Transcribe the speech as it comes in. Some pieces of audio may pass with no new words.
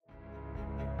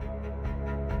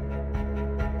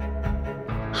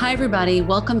Hi, everybody.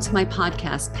 Welcome to my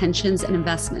podcast, Pensions and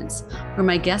Investments, where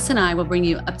my guests and I will bring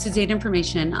you up-to-date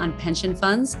information on pension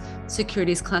funds,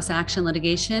 securities class action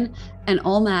litigation, and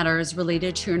all matters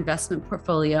related to your investment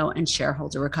portfolio and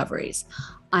shareholder recoveries.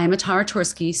 I am Atara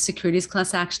Torsky, securities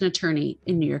class action attorney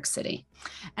in New York City.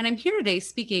 And I'm here today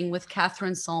speaking with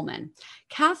Catherine Solman.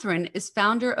 Catherine is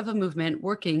founder of a movement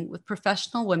working with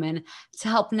professional women to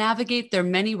help navigate their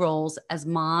many roles as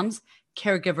moms,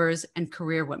 caregivers, and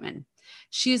career women.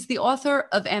 She is the author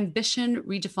of Ambition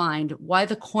Redefined: Why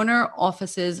the Corner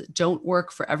Offices Don't Work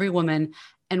for Every Woman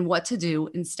and What to Do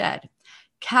Instead.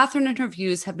 Catherine and her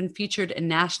views have been featured in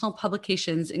national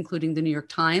publications, including the New York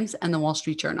Times and the Wall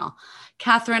Street Journal.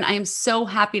 Catherine, I am so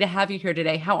happy to have you here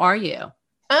today. How are you?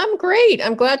 I'm great.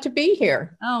 I'm glad to be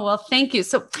here. Oh, well, thank you.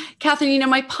 So, Catherine,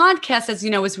 my podcast, as you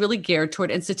know, is really geared toward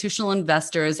institutional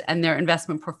investors and their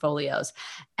investment portfolios.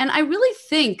 And I really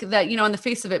think that, on the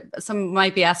face of it, some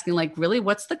might be asking, like, really,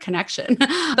 what's the connection?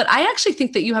 But I actually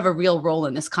think that you have a real role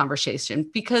in this conversation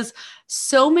because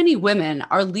so many women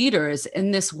are leaders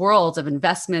in this world of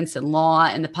investments and law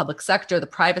in the public sector, the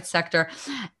private sector.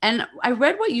 And I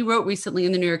read what you wrote recently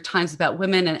in the New York Times about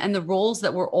women and the roles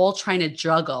that we're all trying to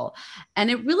juggle. And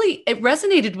it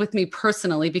resonated with me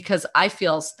personally because I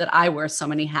feel that I wear so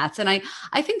many hats. And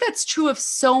I think that's true of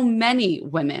so many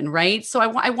women, right? So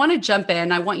I want to jump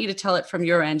in. I want you to tell it from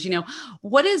your end.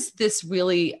 What is this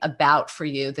really about for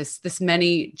you? This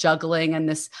many juggling and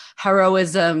this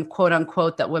heroism, quote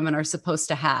unquote, that women are supposed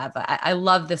to have. I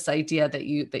love this idea that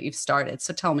you've started.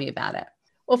 So tell me about it.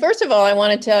 Well, first of all, I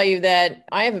want to tell you that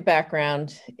I have a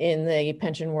background in the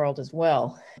pension world as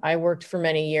well. I worked for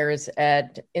many years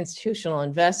at Institutional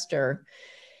Investor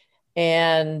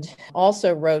and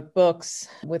also wrote books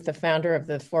with the founder of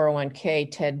the 401k,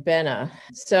 Ted Benna.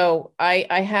 So I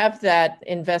have that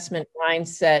investment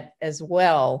mindset as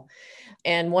well.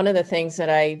 And one of the things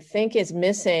that I think is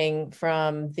missing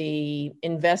from the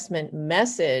investment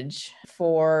message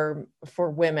for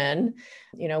women,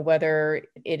 whether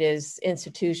it is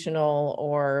institutional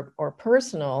or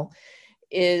personal,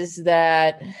 is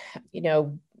that,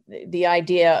 the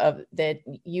idea of that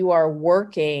you are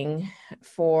working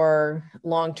for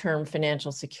long-term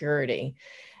financial security.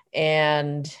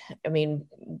 And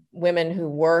women who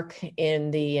work in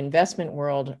the investment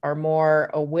world are more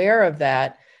aware of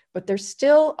that. But there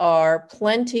still are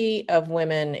plenty of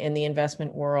women in the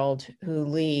investment world who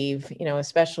leave,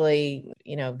 especially,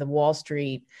 the Wall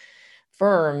Street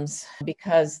firms,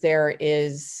 because there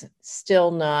is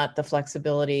still not the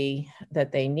flexibility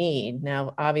that they need.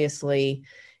 Now, obviously,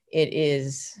 it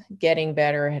is getting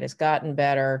better. It has gotten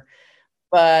better.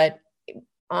 But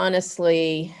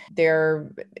honestly,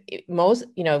 in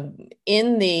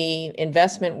the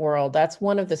investment world, that's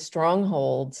one of the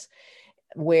strongholds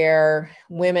where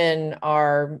women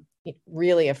are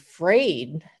really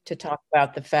afraid to talk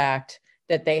about the fact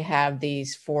that they have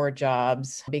these 4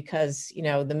 jobs because,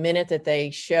 the minute that they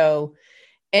show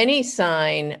any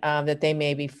sign that they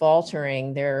may be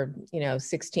faltering, there are,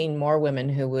 16 more women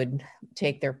who would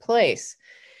take their place.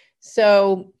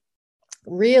 So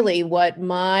really what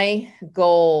my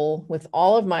goal with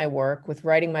all of my work, with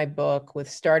writing my book, with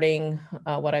starting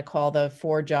what I call the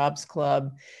 4 Jobs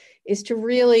Club, is to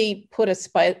really put a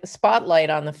spotlight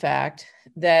on the fact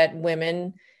that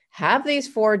women have these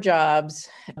 4 jobs.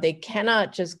 They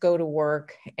cannot just go to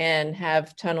work and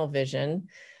have tunnel vision.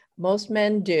 Most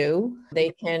men do. They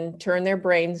can turn their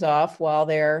brains off while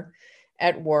they're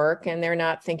at work and they're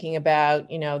not thinking about,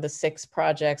 the 6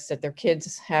 projects that their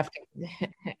kids have to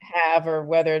have, or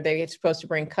whether they're supposed to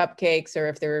bring cupcakes, or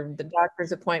if the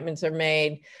doctor's appointments are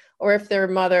made, or if their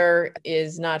mother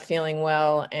is not feeling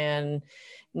well and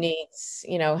needs,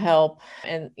 help,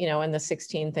 and, and the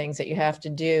 16 things that you have to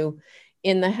do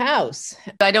in the house.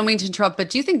 I don't mean to interrupt, but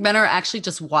do you think men are actually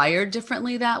just wired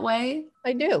differently that way?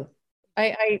 I do.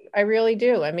 I really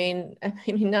do. I mean,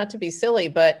 not to be silly,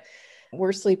 but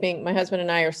my husband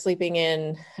and I are sleeping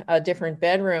in a different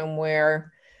bedroom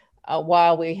where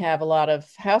while we have a lot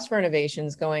of house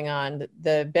renovations going on,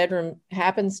 the bedroom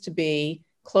happens to be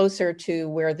closer to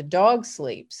where the dog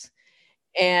sleeps.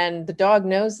 And the dog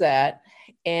knows that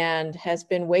and has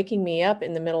been waking me up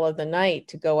in the middle of the night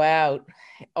to go out,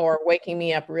 or waking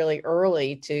me up really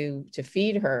early to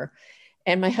feed her.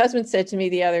 And my husband said to me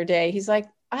the other day, he's like,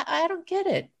 I don't get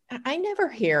it. I never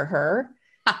hear her.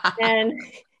 And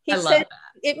he said,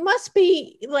 it must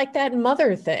be like that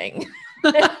mother thing.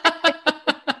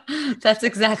 That's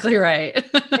exactly right.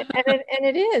 and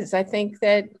it is. I think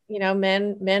that,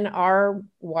 men are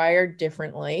wired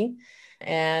differently.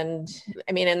 And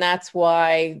that's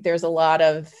why there's a lot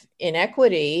of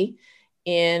inequity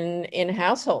in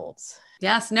households.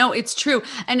 Yes, no, it's true.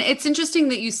 And it's interesting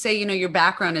that you say, your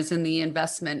background is in the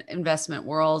investment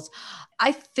world.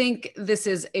 I think this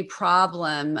is a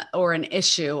problem or an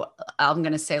issue. I'm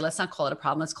going to say, let's not call it a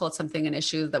problem. Let's call it something, an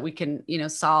issue that we can,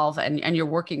 solve. And you're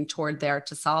working toward there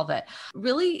to solve it.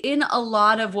 Really in a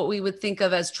lot of what we would think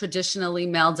of as traditionally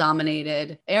male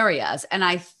dominated areas. And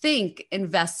I think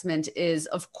investment is,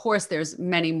 of course, there's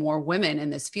many more women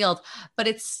in this field, but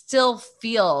it still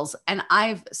feels, and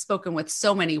I've spoken with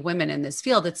so many women in this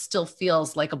field, it still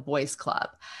feels like a boys' club.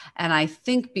 And I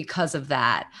think because of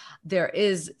that, there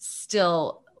is still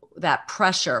that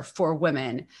pressure for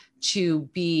women to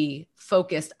be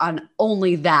focused on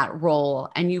only that role.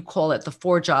 And you call it the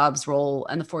 4Jobs role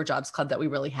and the 4Jobs club that we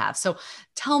really have. So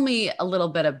tell me a little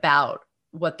bit about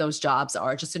what those jobs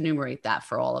are. Just enumerate that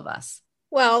for all of us.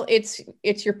 Well, it's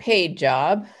your paid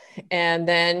job. And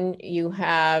then you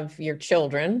have your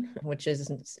children, which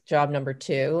is job number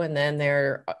 2. And then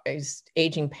there is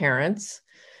aging parents,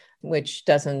 which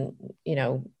doesn't,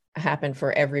 happen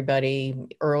for everybody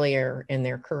earlier in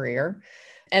their career.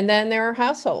 And then there are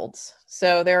households.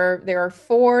 So there are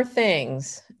 4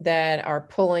 things that are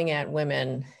pulling at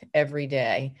women every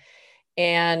day.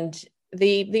 And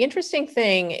the interesting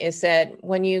thing is that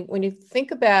when you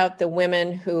think about the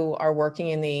women who are working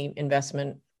in the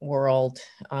investment world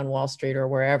on Wall Street or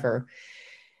wherever,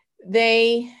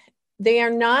 they are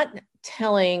not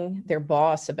telling their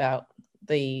boss about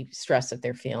the stress that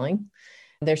they're feeling.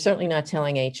 They're certainly not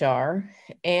telling HR,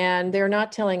 and they're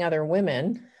not telling other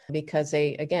women because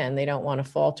they don't want to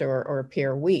falter or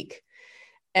appear weak.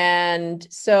 And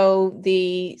so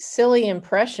the silly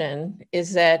impression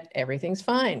is that everything's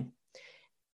fine.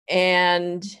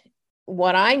 And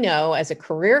what I know as a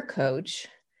career coach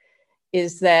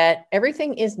is that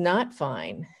everything is not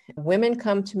fine. Women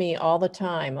come to me all the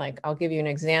time. Like, I'll give you an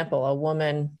example. A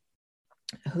woman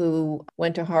who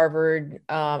went to Harvard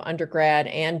undergrad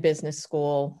and business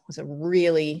school, was a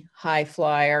really high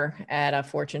flyer at a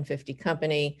Fortune 50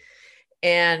 company.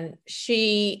 And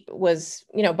she was,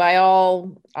 by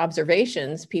all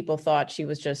observations, people thought she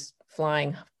was just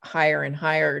flying higher and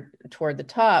higher toward the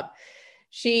top.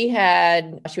 She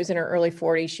was in her early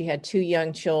 40s. She had 2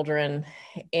 young children,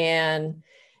 and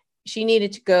she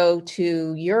needed to go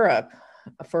to Europe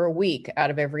for a week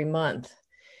out of every month.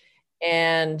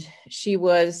 And she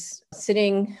was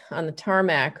sitting on the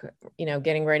tarmac,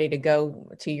 getting ready to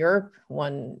go to Europe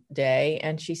one day.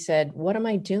 And she said, "What am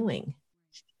I doing?"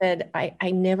 She said,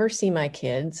 I never see my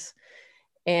kids.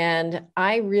 And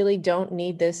I really don't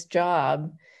need this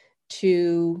job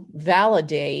to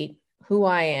validate who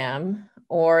I am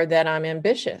or that I'm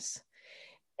ambitious.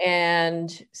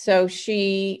 And so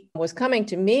she was coming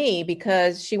to me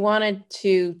because she wanted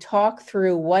to talk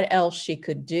through what else she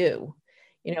could do.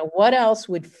 What else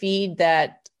would feed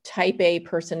that type A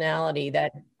personality,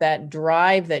 that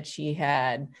drive that she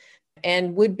had,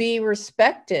 and would be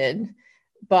respected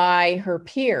by her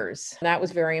peers. And that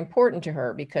was very important to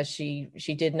her because she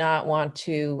did not want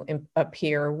to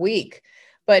appear weak.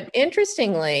 But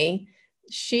interestingly,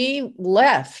 she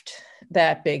left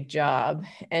that big job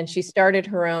and she started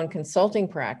her own consulting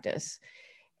practice.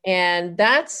 And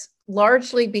that's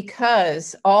largely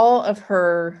because all of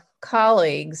her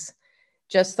colleagues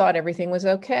just thought everything was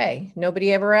okay.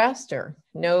 Nobody ever asked her.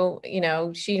 No,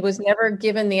 she was never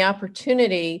given the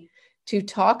opportunity to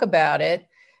talk about it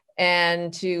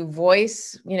and to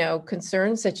voice,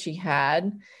 concerns that she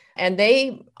had. And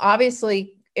they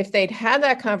obviously, if they'd had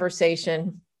that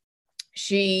conversation,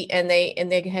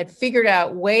 they had figured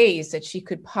out ways that she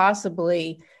could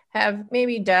possibly have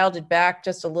maybe dialed it back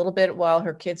just a little bit while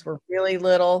her kids were really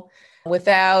little,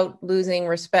 without losing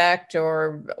respect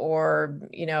or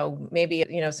maybe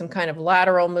some kind of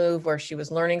lateral move where she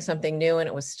was learning something new and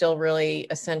it was still really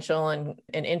essential and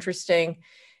interesting,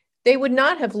 they would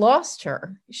not have lost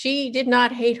her. She did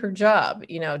not hate her job,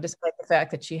 despite the fact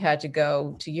that she had to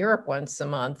go to Europe once a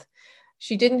month.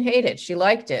 She didn't hate it. She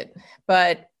liked it.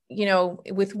 But,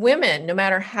 with women, no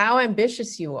matter how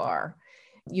ambitious you are,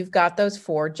 you've got those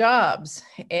 4 jobs,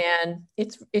 and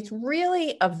it's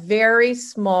really a very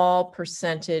small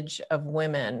percentage of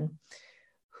women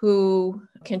who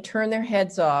can turn their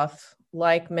heads off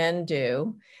like men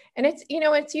do. And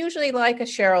it's usually like a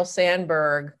Sheryl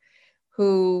Sandberg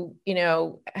who,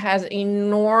 has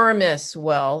enormous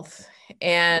wealth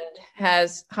and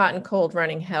has hot and cold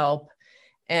running help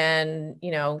and,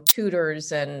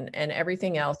 tutors and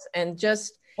everything else, and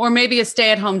just, or maybe a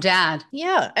stay-at-home dad.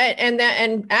 Yeah.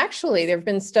 And actually there have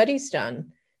been studies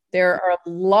done. There are a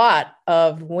lot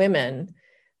of women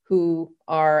who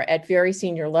are at very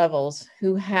senior levels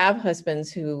who have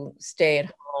husbands who stay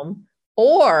at home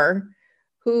or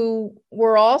who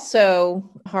were also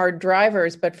hard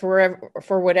drivers, but for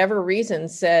whatever reason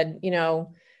said,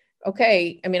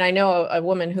 okay. I mean, I know a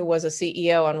woman who was a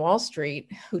CEO on Wall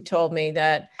Street who told me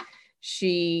that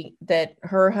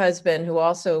her husband, who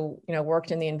also, worked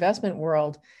in the investment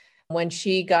world, when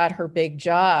she got her big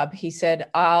job, he said,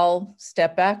 I'll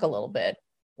step back a little bit,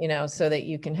 so that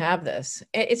you can have this.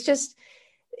 It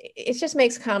just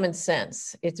makes common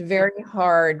sense. It's very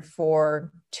hard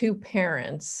for two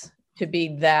parents to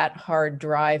be that hard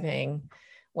driving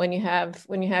when you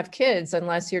have kids,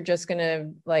 unless you're just going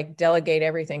to like delegate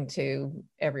everything to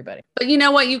everybody. But you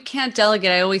know what? You can't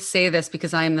delegate. I always say this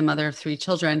because I am the mother of 3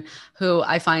 children who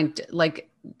I find like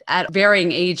at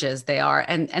varying ages they are,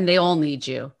 and they all need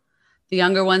you. The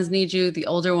younger ones need you. The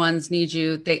older ones need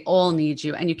you. They all need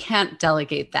you. And you can't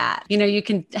delegate that. You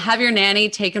can have your nanny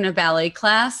take them to ballet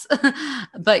class,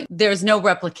 but there's no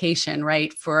replication,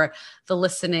 right? For the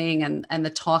listening and the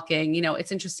talking.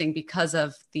 It's interesting because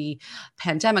of the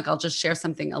pandemic. I'll just share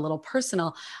something a little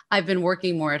personal. I've been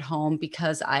working more at home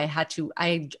because I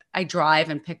drive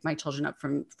and pick my children up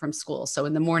from school. So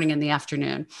in the morning and the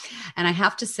afternoon. And I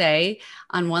have to say,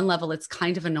 on one level, it's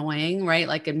kind of annoying, right?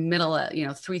 Like in middle,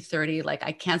 3:30, like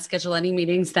I can't schedule any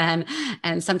meetings then.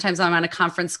 And sometimes I'm on a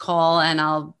conference call and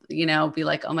I'll, be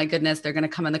like, oh my goodness, they're going to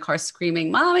come in the car screaming,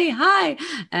 Mommy, hi.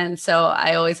 And so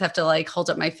I always have to like hold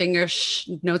up my finger, shh,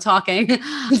 no talking.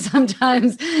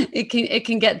 Sometimes it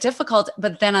can get difficult.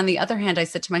 But then on the other hand, I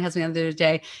said to my husband the other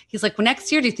day, he's like, well,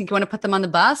 next year, do you think you want to put them on the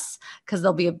bus? Because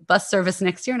there'll be a bus service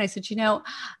next year. And I said,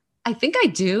 I think I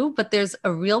do, but there's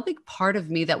a real big part of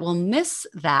me that will miss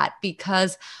that,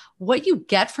 because what you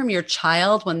get from your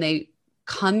child when they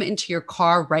come into your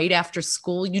car right after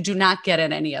school, you do not get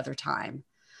at any other time.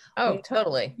 Oh,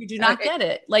 totally. You do not get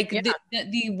it. Like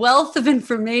the wealth of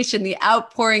information, the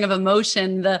outpouring of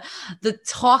emotion, the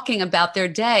talking about their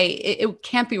day, it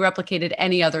can't be replicated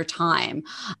any other time.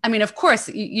 I mean, of course,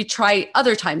 you try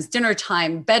other times, dinner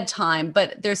time, bedtime,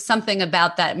 but there's something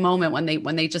about that moment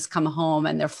when they just come home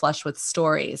and they're flush with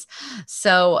stories.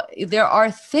 So there are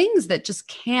things that just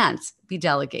can't be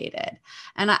delegated.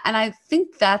 And I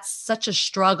think that's such a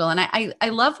struggle. And I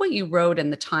love what you wrote in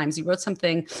the Times. You wrote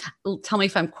something, tell me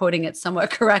if I'm quoting it somewhat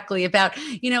correctly, about,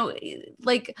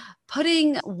 like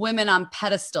putting women on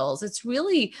pedestals. It's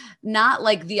really not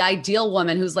like the ideal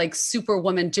woman who's like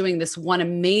superwoman doing this one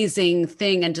amazing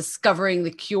thing and discovering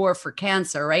the cure for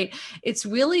cancer, right? It's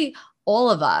really all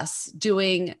of us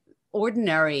doing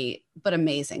ordinary but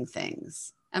amazing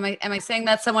things. Am I saying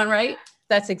that someone right?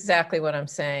 That's exactly what I'm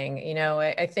saying.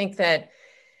 I think that,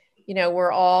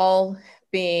 we're all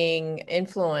being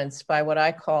influenced by what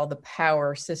I call the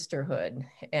power sisterhood,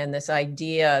 and this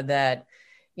idea that,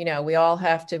 we all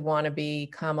have to want to be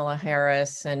Kamala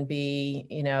Harris and be,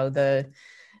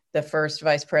 the first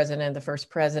vice president, the first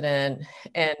president.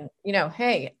 And,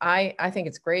 hey, I think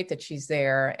it's great that she's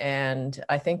there. And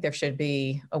I think there should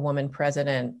be a woman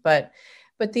president. But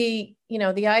the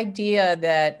idea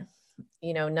that,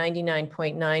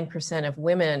 99.9% of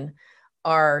women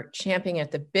are champing at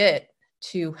the bit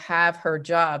to have her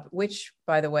job, which,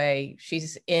 by the way,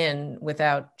 she's in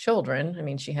without children. I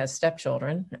mean, she has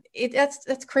stepchildren.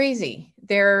 That's crazy.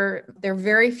 There are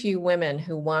very few women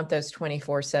who want those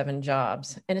 24/7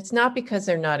 jobs. And it's not because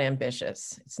they're not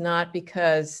ambitious. It's not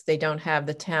because they don't have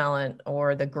the talent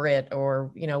or the grit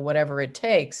or, whatever it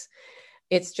takes.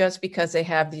 It's just because they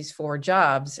have these 4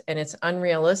 jobs. And it's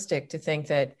unrealistic to think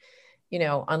that,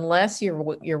 unless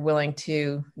you're willing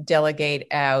to delegate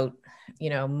out,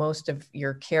 most of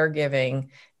your caregiving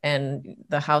and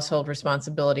the household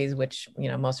responsibilities, which,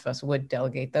 most of us would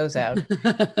delegate those out.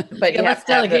 But yeah, let's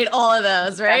delegate all of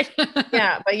those, right?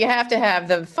 Yeah, but you have to have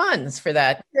the funds for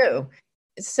that too.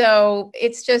 So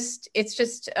it's just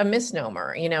a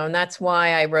misnomer, and that's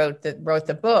why I wrote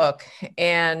the book.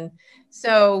 And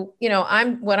so,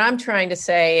 what I'm trying to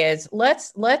say is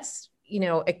let's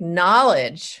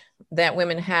acknowledge that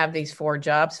women have these 4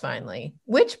 jobs finally,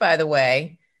 which, by the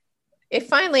way, it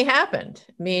finally happened.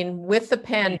 I mean, with the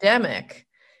pandemic,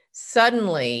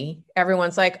 suddenly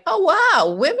everyone's like, oh,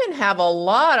 wow, women have a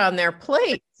lot on their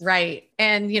plate. Right.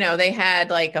 And, they had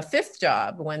like a 5th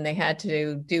job when they had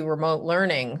to do remote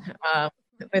learning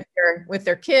with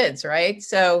their kids. Right.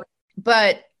 So,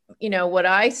 but, what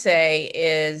I say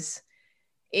is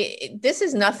this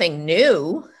is nothing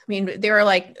new. I mean, there are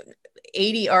like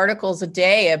 80 articles a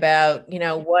day about,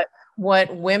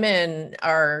 what women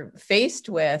are faced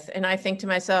with. And I think to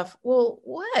myself, well,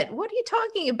 what are you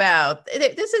talking about?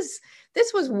 This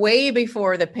was way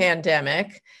before the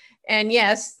pandemic. And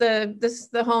yes, the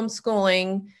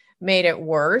homeschooling made it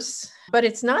worse, but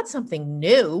it's not something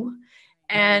new.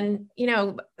 And,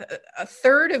 a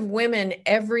third of women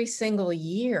every single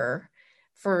year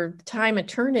for time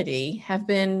eternity have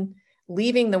been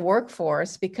leaving the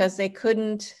workforce because they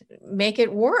couldn't make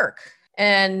it work.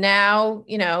 And now,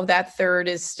 that third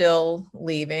is still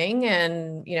leaving,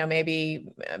 and, maybe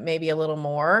a little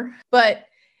more. But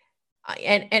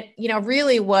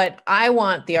really what I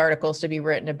want the articles to be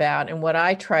written about, and what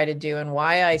I try to do, and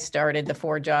why I started the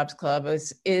 4Jobs Club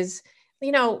is,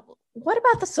 what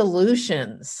about the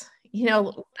solutions?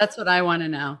 That's what I want to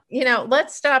know.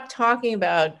 Let's stop talking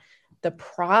about the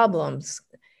problems.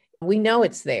 We know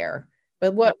it's there,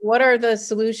 but what are the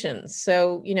solutions?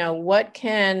 So, what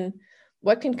can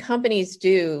companies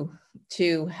do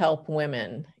to help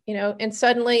women? And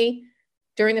suddenly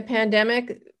during the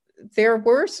pandemic, there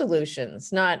were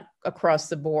solutions, not across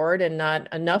the board and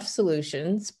not enough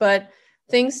solutions, but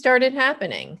things started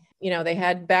happening. They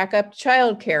had backup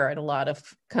childcare at a lot of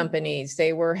companies.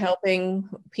 They were helping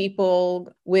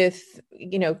people with,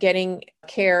 getting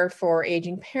care for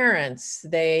aging parents.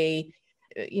 They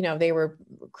were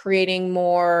creating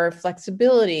more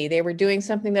flexibility. They were doing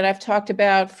something that I've talked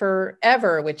about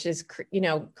forever, which is,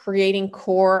 creating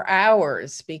core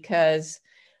hours, because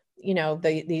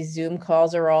these Zoom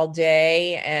calls are all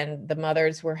day, and the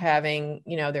mothers were having,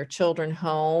 their children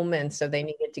home. And so they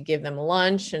needed to give them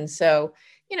lunch. And so,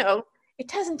 it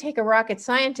doesn't take a rocket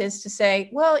scientist to say,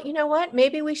 well, you know what,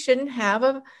 maybe we shouldn't have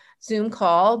a Zoom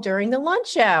call during the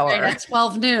lunch hour. Right, at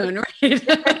 12 noon, right?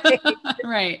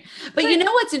 Right. But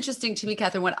what's interesting to me,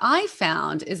 Catherine, what I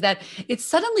found is that it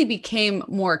suddenly became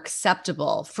more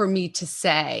acceptable for me to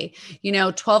say,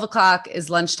 12 o'clock is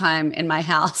lunchtime in my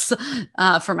house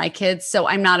for my kids, so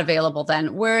I'm not available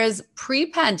then. Whereas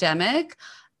pre-pandemic,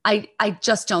 I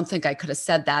just don't think I could have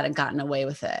said that and gotten away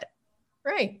with it.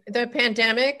 Right. The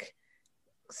pandemic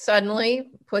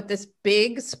suddenly put this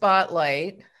big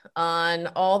spotlight on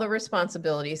all the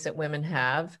responsibilities that women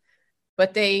have,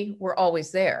 but they were always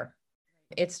there.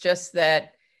 It's just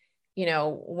that,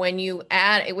 when you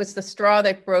add, it was the straw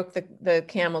that broke the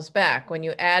camel's back. When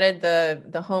you added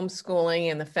the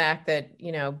homeschooling and the fact that,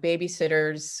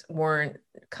 babysitters weren't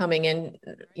coming in,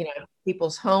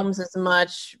 people's homes as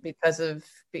much because of,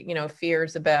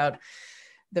 fears about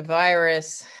the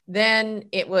virus, then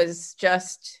it was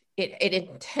just, it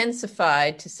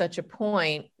intensified to such a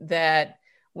point that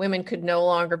women could no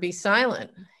longer be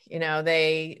silent.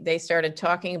 They started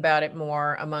talking about it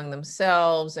more among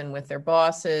themselves and with their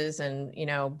bosses, and,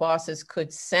 bosses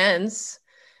could sense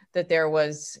that there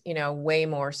was, way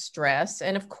more stress.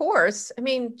 And of course, I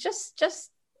mean, just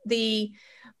the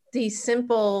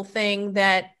simple thing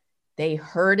that they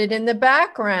heard it in the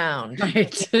background.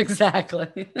 Right, exactly.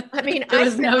 I mean, there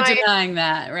was no denying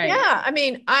that, right? Yeah, I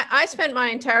mean, I spent my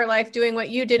entire life doing what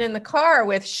you did in the car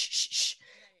with shh,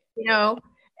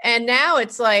 and now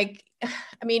it's like,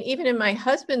 I mean, even in my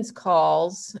husband's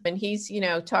calls, and he's,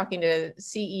 talking to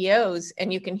CEOs,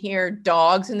 and you can hear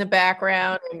dogs in the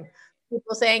background and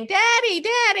people saying, "Daddy,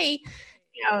 Daddy,"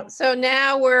 so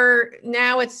now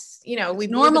it's, we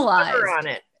normalized on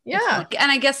it. Yeah.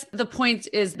 And I guess the point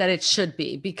is that it should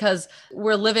be, because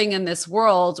we're living in this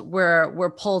world where we're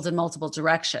pulled in multiple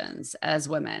directions as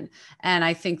women. And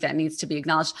I think that needs to be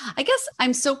acknowledged. I guess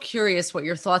I'm so curious what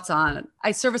your thoughts on,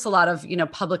 I service a lot of,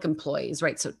 public employees,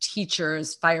 right? So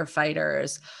teachers,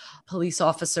 firefighters, police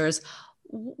officers.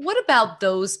 What about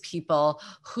those people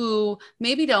who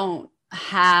maybe don't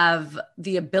have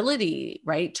the ability,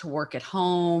 right, to work at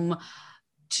home,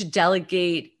 to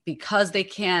delegate because they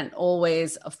can't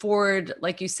always afford,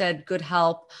 like you said, good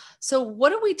help? So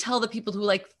what do we tell the people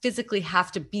who physically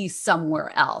have to be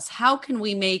somewhere else? How can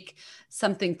we make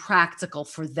something practical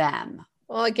for them?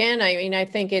 Well, again, I mean, I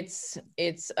think it's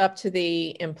up to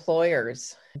the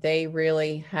employers. They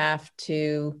really have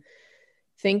to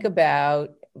think about,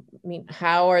 I mean,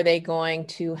 how are they going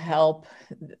to help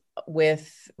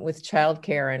with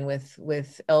childcare and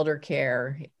with elder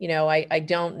care? I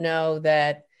don't know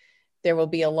that there will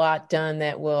be a lot done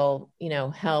that will,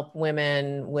 help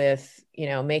women with,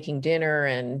 making dinner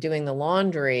and doing the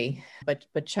laundry, but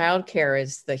childcare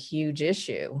is the huge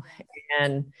issue.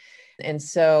 And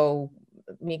so,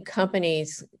 I mean,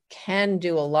 companies can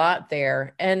do a lot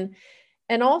there. And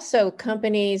also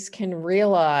companies can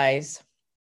realize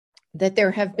that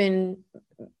there have been,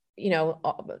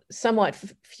 somewhat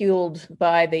fueled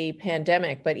by the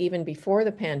pandemic, but even before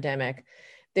the pandemic,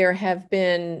 there have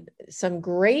been some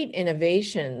great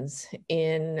innovations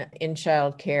in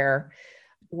childcare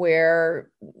where,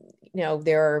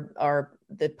 there are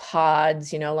the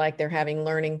pods, like they're having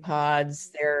learning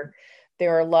pods. There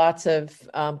are lots of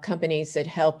companies that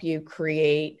help you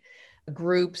create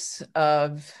groups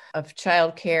of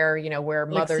childcare, where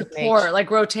Like mothers support, like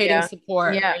rotating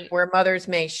support. yeah, Right? where mothers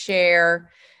may share,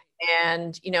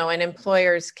 and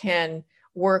employers can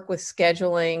work with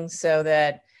scheduling so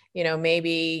that,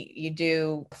 maybe you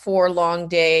do 4 long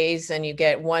days and you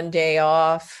get 1 day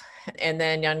off, and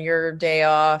then on your day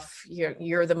off,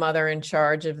 you're the mother in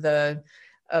charge of the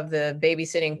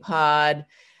babysitting pod.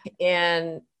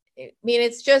 And I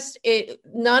mean,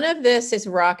 none of this is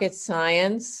rocket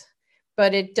science,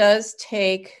 but it does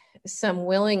take some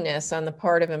willingness on the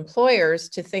part of employers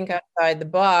to think outside the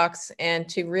box and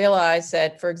to realize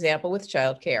that, for example, with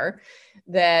childcare,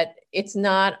 that it's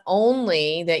not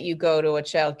only that you go to a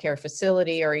childcare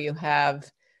facility or you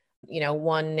have,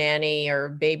 one nanny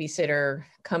or babysitter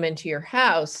come into your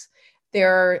house.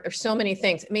 There are so many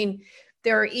things. I mean,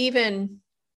 there are even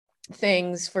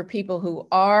things for people who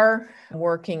are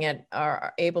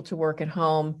able to work at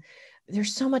home.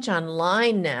 There's so much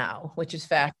online now, which is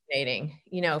fascinating,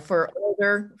 for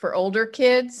older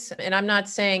kids. And I'm not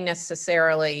saying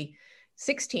necessarily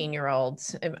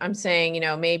 16-year-olds. I'm saying,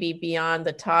 maybe beyond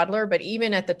the toddler, but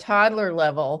even at the toddler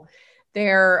level,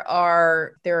 there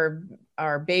are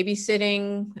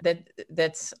babysitting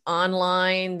that's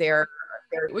online. Where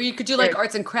you could do like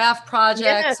arts and craft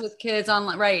projects with kids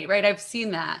online. Right. I've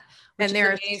seen that. And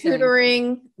there's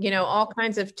tutoring, all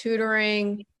kinds of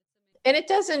tutoring. And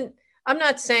I'm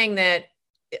not saying that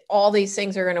all these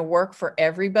things are going to work for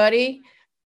everybody,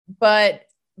 but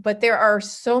there are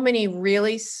so many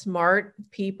really smart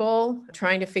people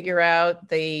trying to figure out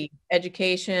the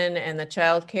education and the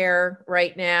childcare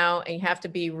right now. And you have to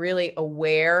be really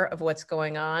aware of what's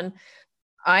going on.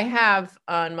 I have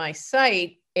on my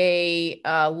site a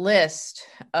list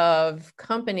of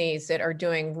companies that are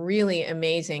doing really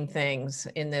amazing things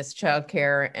in this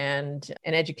childcare and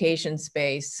education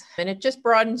space. And it just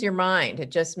broadens your mind.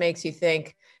 It just makes you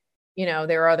think,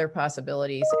 there are other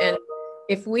possibilities. And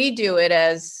if we do it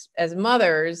as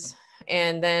mothers,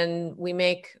 and then we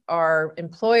make our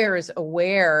employers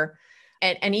aware,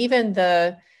 and even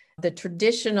the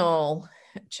traditional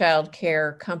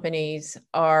childcare companies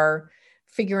are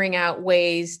figuring out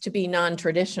ways to be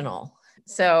non-traditional.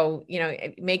 So,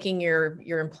 making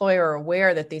your employer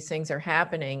aware that these things are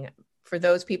happening for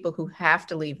those people who have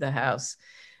to leave the house,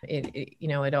 it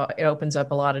opens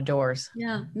up a lot of doors.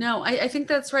 Yeah, no, I think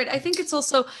that's right. I think it's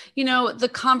also, the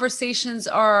conversations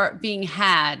are being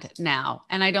had now,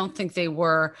 and I don't think they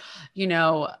were,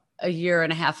 a year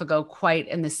and a half ago, quite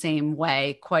in the same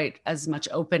way, quite as much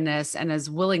openness and as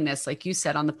willingness, like you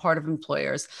said, on the part of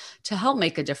employers to help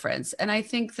make a difference. And I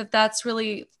think that that's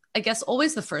really, I guess,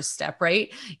 always the first step,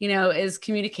 right? Is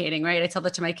communicating, right? I tell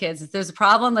that to my kids. If there's a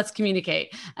problem, let's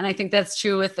communicate. And I think that's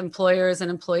true with employers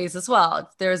and employees as well.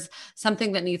 If there's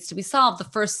something that needs to be solved, the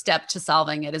first step to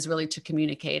solving it is really to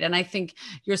communicate. And I think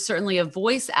you're certainly a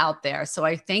voice out there. So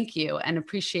I thank you and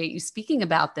appreciate you speaking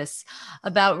about this,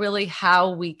 about really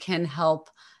how we can help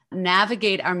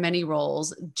navigate our many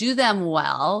roles, do them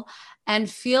well, and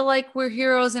feel like we're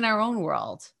heroes in our own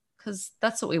world, because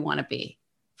that's what we want to be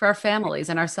for our families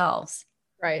and ourselves.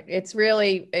 Right. It's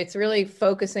really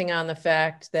focusing on the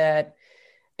fact that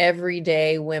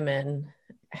everyday women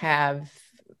have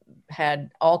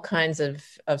had all kinds of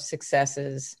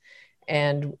successes,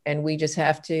 and we just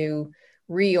have to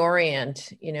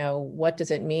reorient, what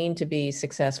does it mean to be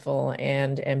successful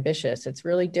and ambitious? It's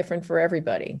really different for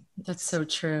everybody. That's so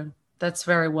true. That's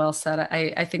very well said.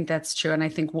 I think that's true. And I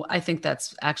think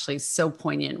that's actually so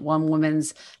poignant. One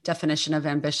woman's definition of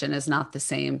ambition is not the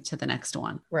same to the next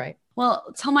one. Right.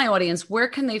 Well, tell my audience, where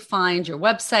can they find your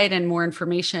website and more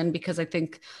information? Because I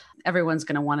think everyone's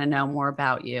going to want to know more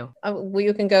about you. Well,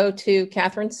 you can go to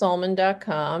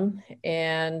catherinesolman.com,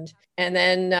 and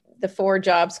then the 4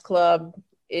 Jobs Club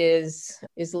is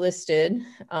listed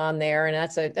on there. And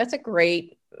that's a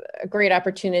great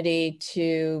opportunity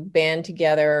to band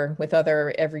together with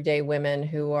other everyday women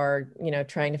who are,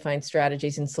 trying to find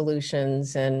strategies and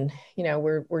solutions. And,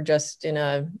 we're just in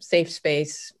a safe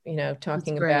space,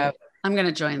 talking about. I'm going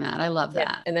to join that. I love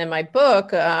that. And then my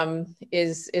book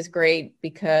is great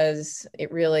because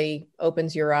it really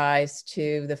opens your eyes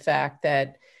to the fact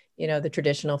that, the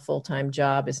traditional full-time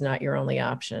job is not your only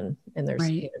option. And there's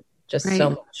so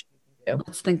much.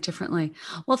 Let's think differently.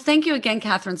 Well, thank you again,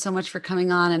 Catherine, so much for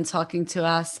coming on and talking to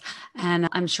us. And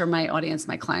I'm sure my audience,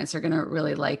 my clients are going to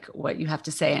really like what you have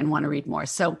to say and want to read more.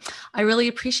 So I really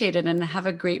appreciate it, and have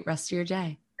a great rest of your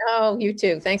day. Oh, you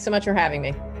too. Thanks so much for having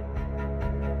me.